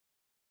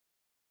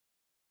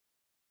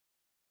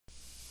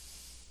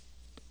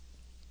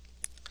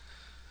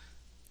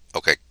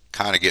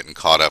kind of getting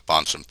caught up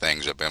on some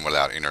things. I've been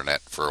without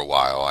internet for a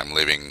while. I'm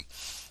living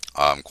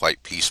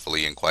quite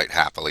peacefully and quite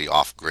happily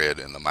off-grid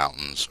in the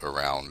mountains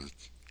around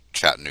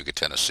Chattanooga,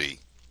 Tennessee.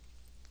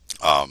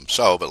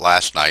 But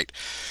last night,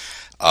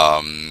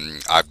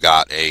 I've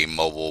got a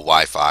mobile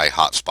Wi-Fi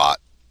hotspot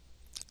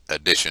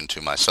addition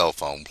to my cell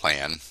phone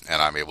plan,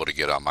 and I'm able to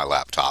get on my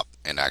laptop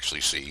and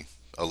actually see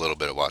a little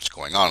bit of what's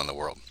going on in the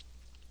world.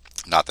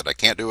 Not that I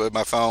can't do it with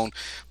my phone,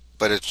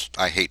 but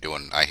I hate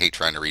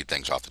trying to read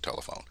things off the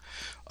telephone.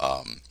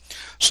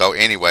 So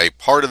anyway,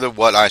 part of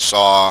what I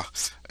saw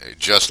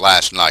just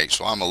last night,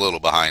 so I'm a little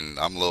behind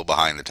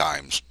the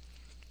times.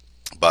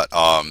 But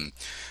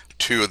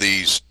two of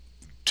these,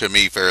 to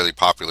me, fairly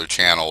popular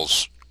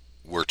channels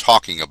were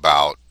talking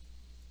about,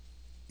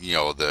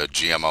 the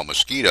GMO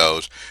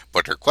mosquitoes,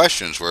 but their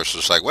questions were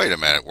just like, wait a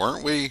minute,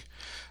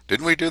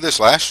 didn't we do this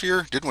last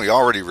year? Didn't we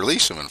already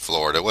release them in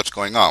Florida? What's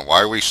going on?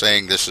 Why are we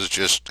saying this is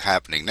just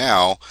happening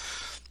now?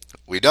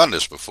 We done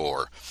this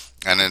before.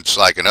 And it's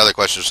like another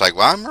question is like,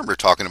 well, I remember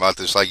talking about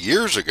this like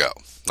years ago.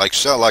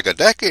 Like a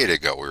decade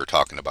ago we were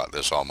talking about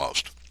this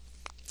almost.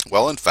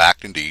 Well, in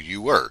fact, indeed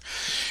you were.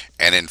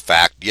 And in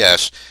fact,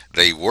 yes,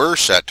 they were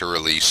set to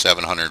release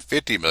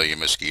 750 million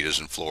mosquitoes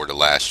in Florida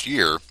last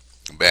year.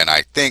 And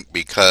I think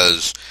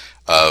because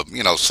of,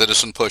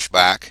 citizen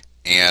pushback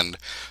and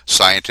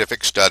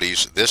scientific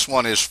studies, this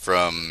one is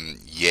from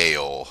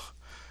Yale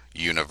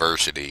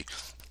University.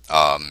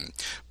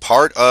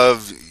 Part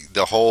of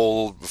the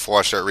whole, before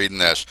I start reading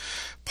this,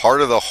 part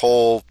of the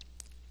whole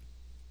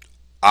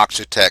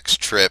Oxytex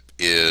trip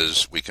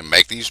is we can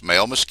make these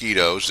male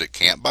mosquitoes that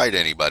can't bite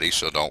anybody,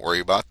 so don't worry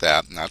about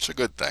that, and that's a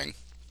good thing.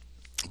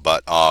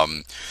 But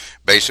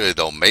basically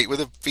they'll mate with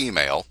a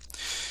female,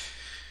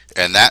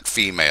 and that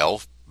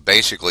female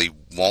basically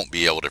won't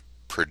be able to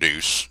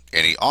produce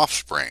any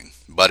offspring.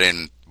 But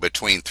in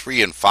between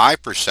 3 and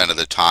 5% of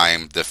the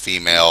time, the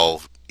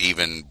female,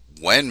 even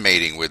when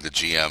mating with the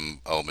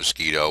GMO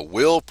mosquito,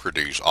 will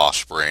produce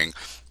offspring,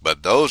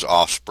 but those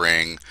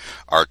offspring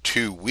are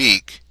too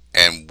weak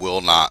and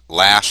will not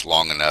last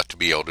long enough to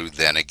be able to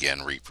then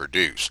again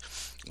reproduce.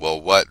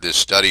 Well, what this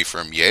study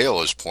from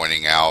Yale is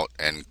pointing out,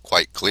 and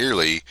quite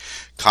clearly,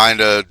 kind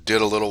of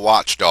did a little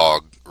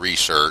watchdog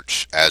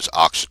research as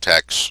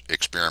Oxytex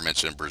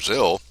experiments in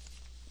Brazil,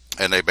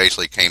 and they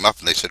basically came up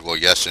and they said, well,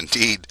 yes,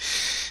 indeed,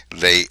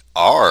 they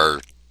are,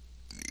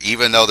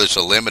 even though there's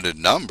a limited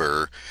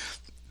number,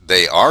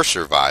 they are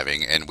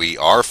surviving, and we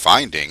are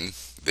finding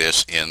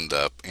this in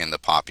the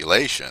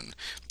population.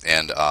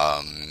 And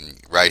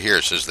right here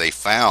it says they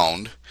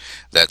found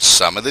that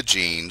some of the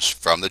genes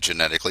from the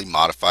genetically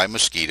modified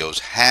mosquitoes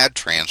had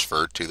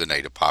transferred to the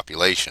native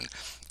population.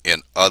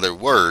 In other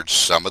words,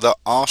 some of the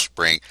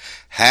offspring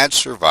had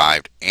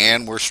survived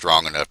and were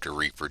strong enough to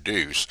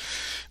reproduce,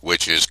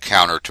 which is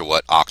counter to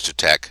what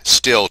Oxytec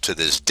still to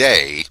this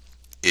day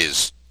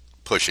is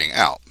pushing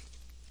out.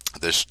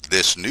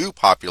 This new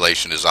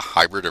population is a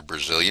hybrid of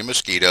Brazilian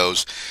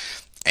mosquitoes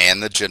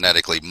and the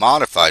genetically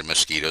modified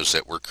mosquitoes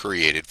that were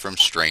created from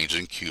strains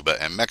in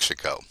Cuba and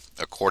Mexico,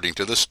 according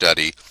to the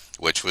study,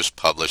 which was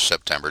published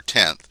September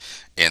 10th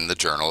in the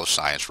Journal of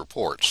Science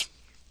Reports.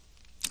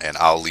 And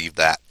I'll leave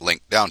that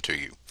link down to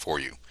you for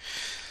you.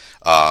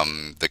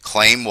 The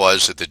claim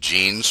was that the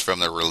genes from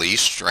the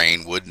released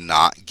strain would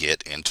not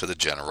get into the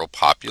general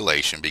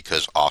population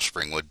because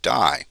offspring would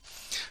die.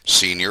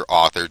 Senior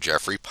author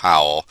Jeffrey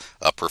Powell,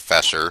 a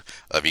professor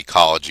of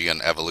ecology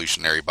and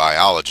evolutionary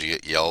biology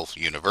at Yale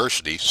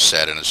University,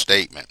 said in a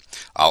statement.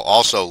 I'll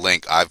also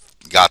link, I've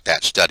got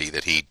that study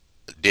that he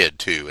did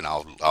too, and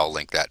I'll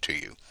link that to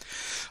you.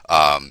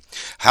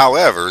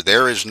 However,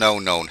 there is no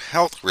known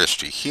health risk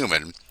to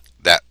human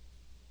that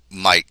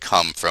might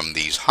come from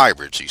these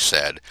hybrids, he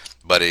said,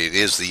 but it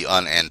is the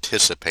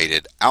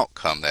unanticipated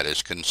outcome that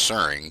is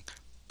concerning,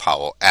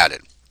 Powell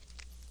added.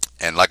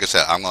 And like I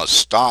said, I'm going to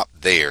stop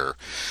there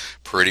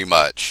pretty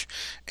much,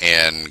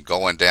 and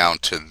going down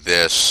to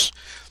this,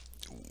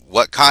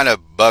 what kind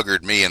of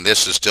buggered me, and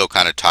this is still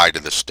kind of tied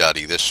to the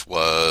study. This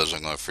was,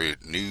 I'm going for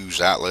New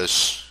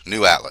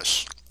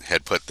Atlas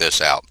had put this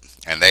out,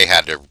 and they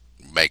had to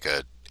make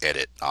a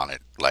edit on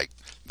it. Like,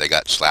 they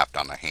got slapped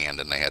on the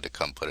hand and they had to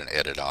come put an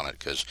edit on it,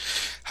 because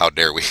how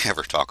dare we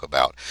ever talk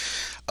about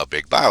a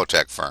big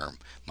biotech firm.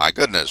 My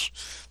goodness.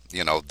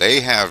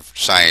 They have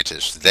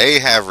scientists, they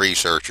have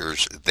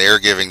researchers, they're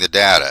giving the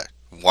data.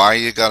 Why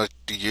you gotta,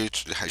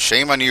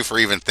 shame on you for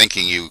even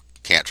thinking you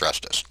can't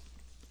trust us.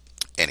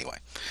 Anyway,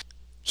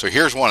 so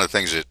here's one of the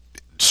things that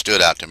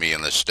stood out to me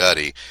in this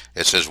study.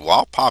 It says,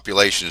 while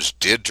populations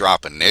did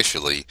drop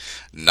initially,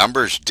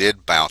 numbers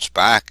did bounce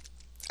back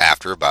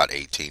after about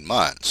 18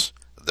 months.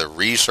 The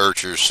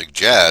researchers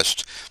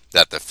suggest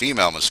that the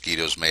female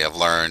mosquitoes may have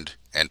learned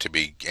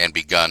and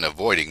begun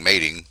avoiding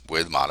mating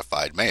with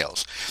modified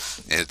males.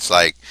 It's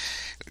like,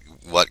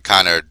 what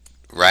kind of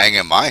rang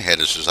in my head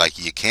is just like,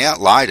 you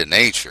can't lie to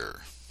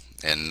nature,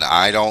 and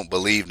I don't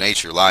believe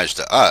nature lies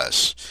to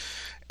us.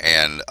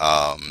 And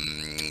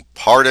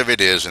part of it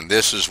is, and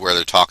this is where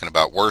they're talking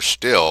about worse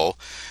still,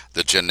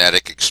 the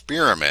genetic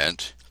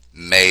experiment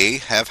may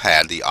have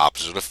had the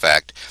opposite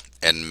effect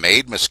and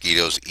made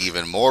mosquitoes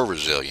even more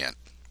resilient.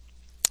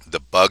 The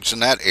bugs in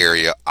that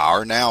area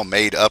are now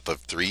made up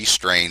of 3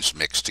 strains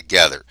mixed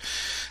together: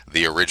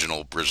 the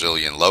original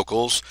Brazilian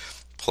locals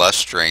plus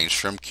strains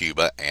from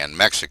Cuba and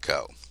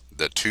Mexico.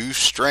 The 2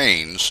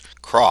 strains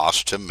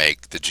cross to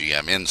make the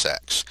GM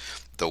insects.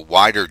 The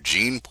wider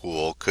gene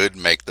pool could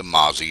make the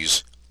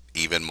mozzies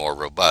even more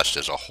robust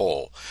as a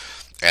whole.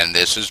 And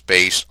this is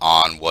based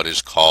on what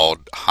is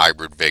called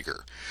hybrid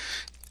vigor.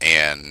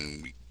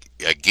 And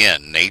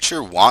again,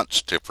 nature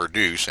wants to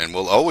produce and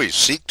will always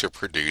seek to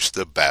produce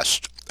the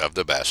best of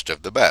the best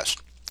of the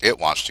best. It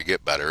wants to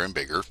get better and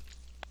bigger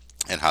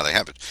and how they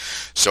have it.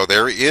 So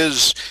there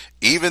is,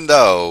 even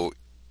though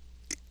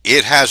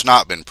it has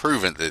not been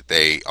proven that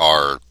they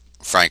are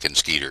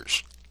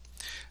Frankensteiners,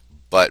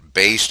 but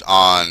based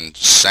on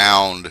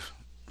sound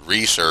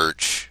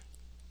research,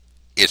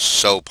 it's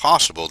so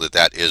possible that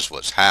that is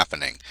what's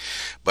happening.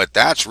 But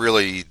that's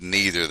really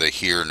neither the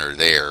here nor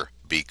there,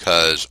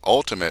 because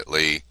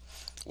ultimately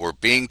we're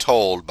being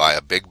told by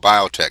a big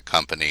biotech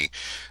company,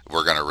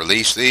 we're going to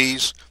release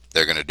these,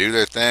 they're going to do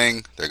their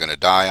thing, they're going to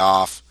die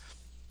off,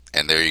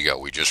 and there you go,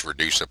 we just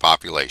reduce the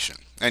population.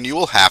 And you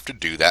will have to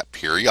do that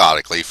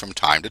periodically from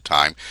time to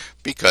time,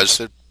 because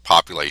the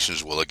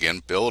populations will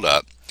again build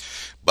up.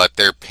 But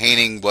they're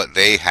painting what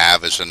they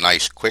have as a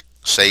nice, quick,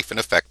 safe, and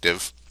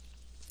effective.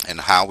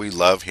 And how we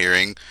love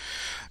hearing,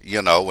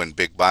 you know, when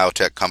big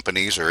biotech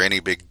companies or any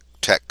big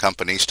tech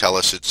companies tell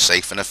us it's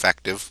safe and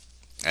effective,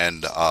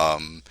 and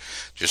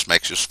just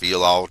makes us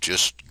feel all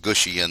just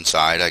gushy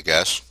inside, I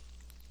guess.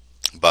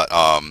 But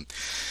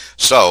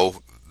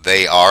so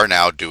they are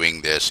now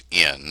doing this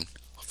in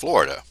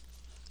Florida.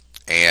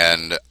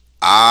 And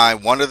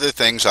one of the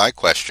things I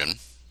question,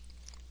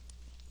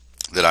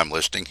 that I'm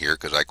listing here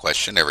because I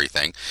question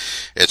everything,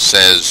 it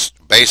says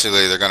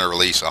basically they're going to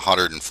release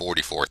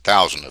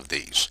 144,000 of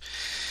these.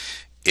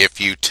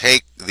 If you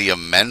take the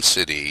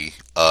immensity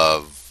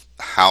of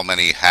how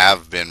many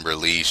have been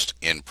released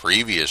in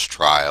previous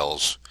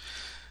trials,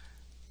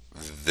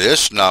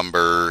 this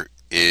number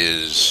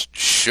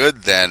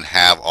should then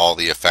have all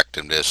the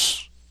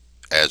effectiveness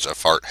as a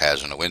fart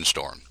has in a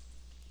windstorm.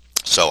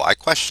 So I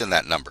question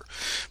that number,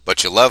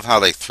 but you love how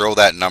they throw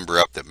that number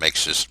up that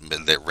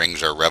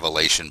rings our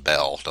revelation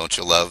bell. Don't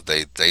you love?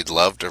 They'd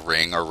love to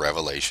ring our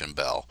revelation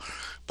bell.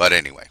 But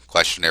anyway,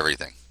 question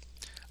everything.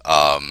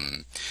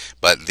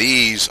 But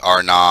these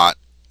are not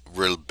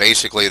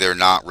basically they're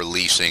not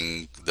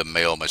releasing the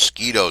male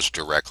mosquitoes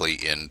directly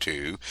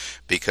into,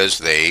 because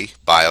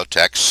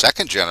BioTech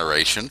second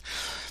generation,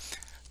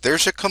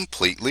 there's a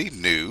completely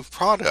new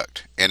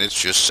product, and it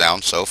just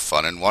sounds so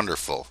fun and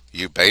wonderful.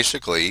 You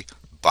basically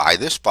buy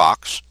this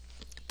box,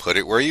 put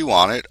it where you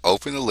want it,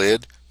 open the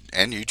lid,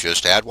 and you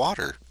just add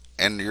water,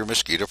 and your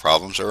mosquito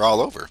problems are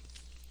all over.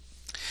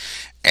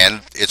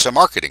 And it's a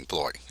marketing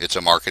ploy. It's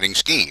a marketing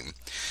scheme.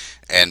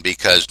 And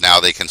because now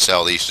they can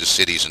sell these to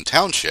cities and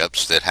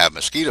townships that have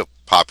mosquito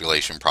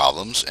population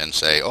problems and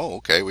say, oh,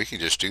 okay, we can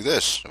just do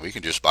this. We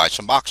can just buy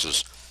some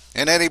boxes,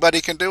 and anybody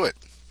can do it.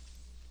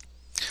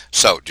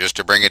 So just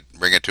to bring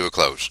it to a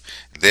close,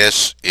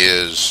 this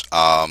is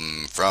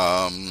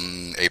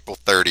from April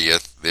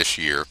 30th this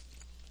year,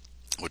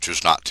 which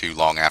was not too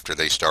long after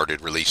they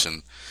started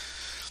releasing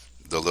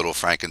the little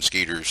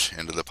Frankensteiners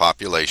into the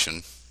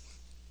population.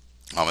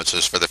 It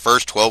says, for the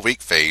first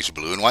 12-week phase,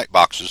 blue and white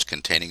boxes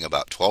containing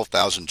about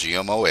 12,000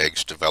 GMO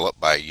eggs developed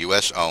by a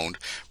U.S.-owned,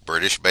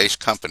 British-based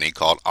company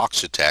called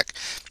Oxitec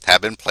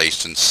have been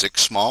placed in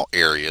 6 small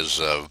areas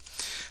of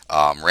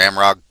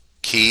Ramrod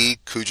Key,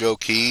 Cujo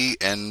Key,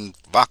 and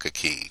Vaca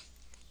Key.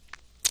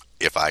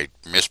 If I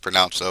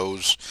mispronounce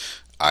those,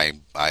 I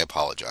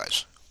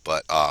apologize.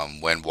 But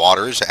when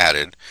water is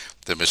added,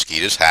 the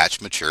mosquitoes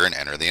hatch, mature, and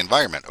enter the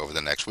environment over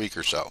the next week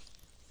or so.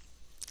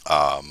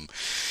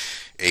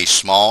 A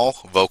small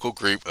vocal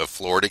group of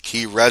Florida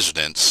Key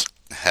residents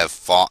have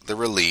fought the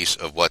release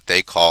of what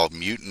they call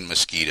mutant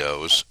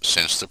mosquitoes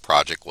since the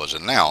project was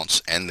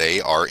announced, and they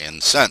are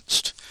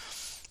incensed,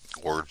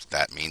 or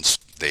that means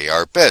they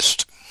are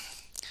pissed.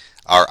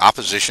 Our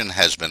opposition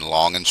has been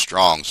long and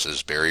strong,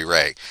 says Barry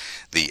Ray,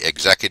 the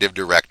executive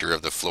director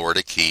of the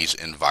Florida Keys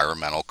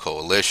Environmental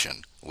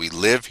Coalition. We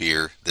live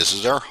here, this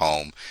is our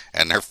home,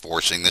 and they're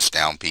forcing this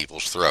down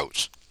people's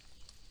throats.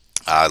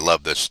 I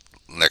love this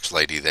next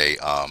lady they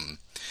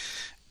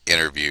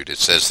interviewed. It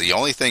says, the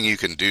only thing you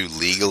can do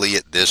legally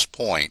at this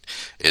point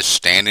is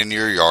stand in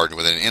your yard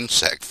with an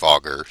insect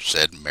fogger,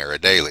 said Mara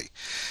Daly,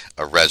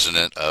 a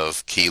resident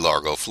of Key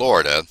Largo,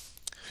 Florida,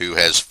 who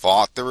has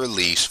fought the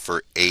release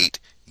for 8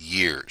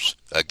 years.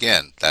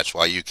 Again, that's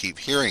why you keep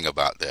hearing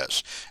about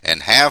this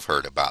and have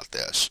heard about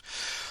this.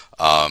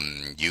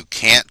 You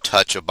can't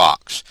touch a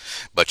box,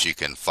 but you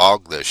can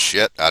fog the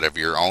shit out of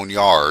your own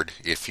yard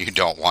if you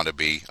don't want to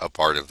be a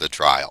part of the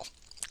trial.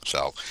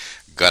 So,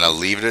 gonna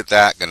leave it at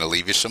that. Gonna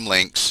leave you some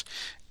links,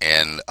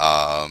 and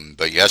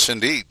but yes,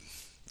 indeed,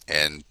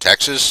 and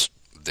Texas,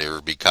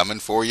 they'll be coming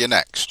for you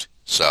next.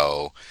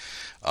 So,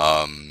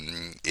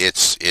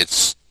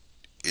 it's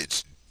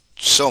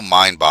so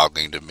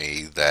mind-boggling to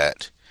me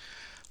that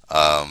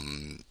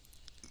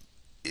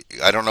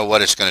I don't know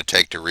what it's going to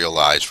take to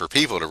realize, for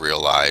people to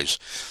realize,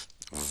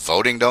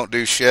 voting don't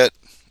do shit,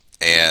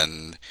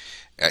 and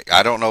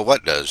I don't know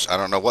what does. I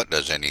don't know what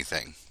does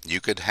anything.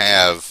 You could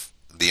have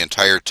the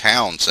entire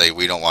town say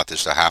we don't want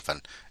this to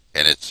happen,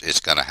 and it's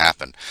going to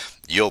happen.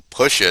 You'll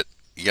push it,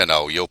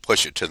 you'll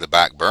push it to the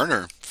back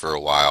burner for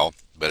a while,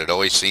 but it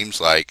always seems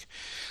like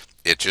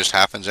it just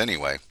happens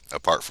anyway,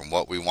 apart from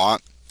what we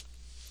want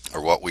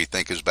or what we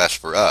think is best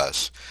for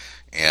us.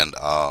 And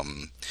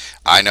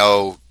I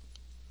know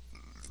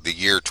the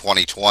year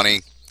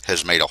 2020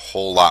 has made a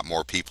whole lot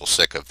more people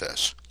sick of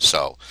this.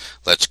 So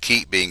let's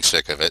keep being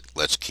sick of it.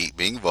 Let's keep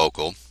being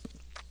vocal.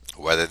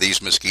 Whether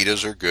these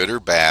mosquitoes are good or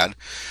bad,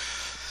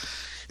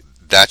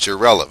 that's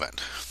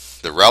irrelevant.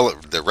 The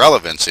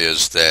relevance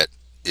is that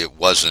it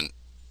wasn't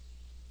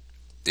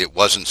it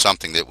wasn't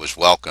something that was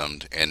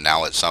welcomed, and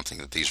now it's something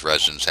that these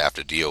residents have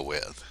to deal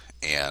with.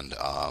 And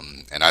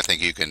I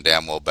think you can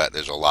damn well bet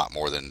there's a lot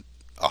more than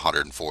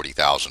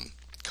 140,000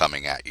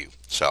 coming at you.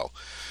 So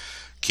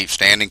keep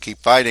standing, keep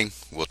fighting.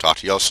 We'll talk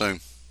to y'all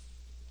soon.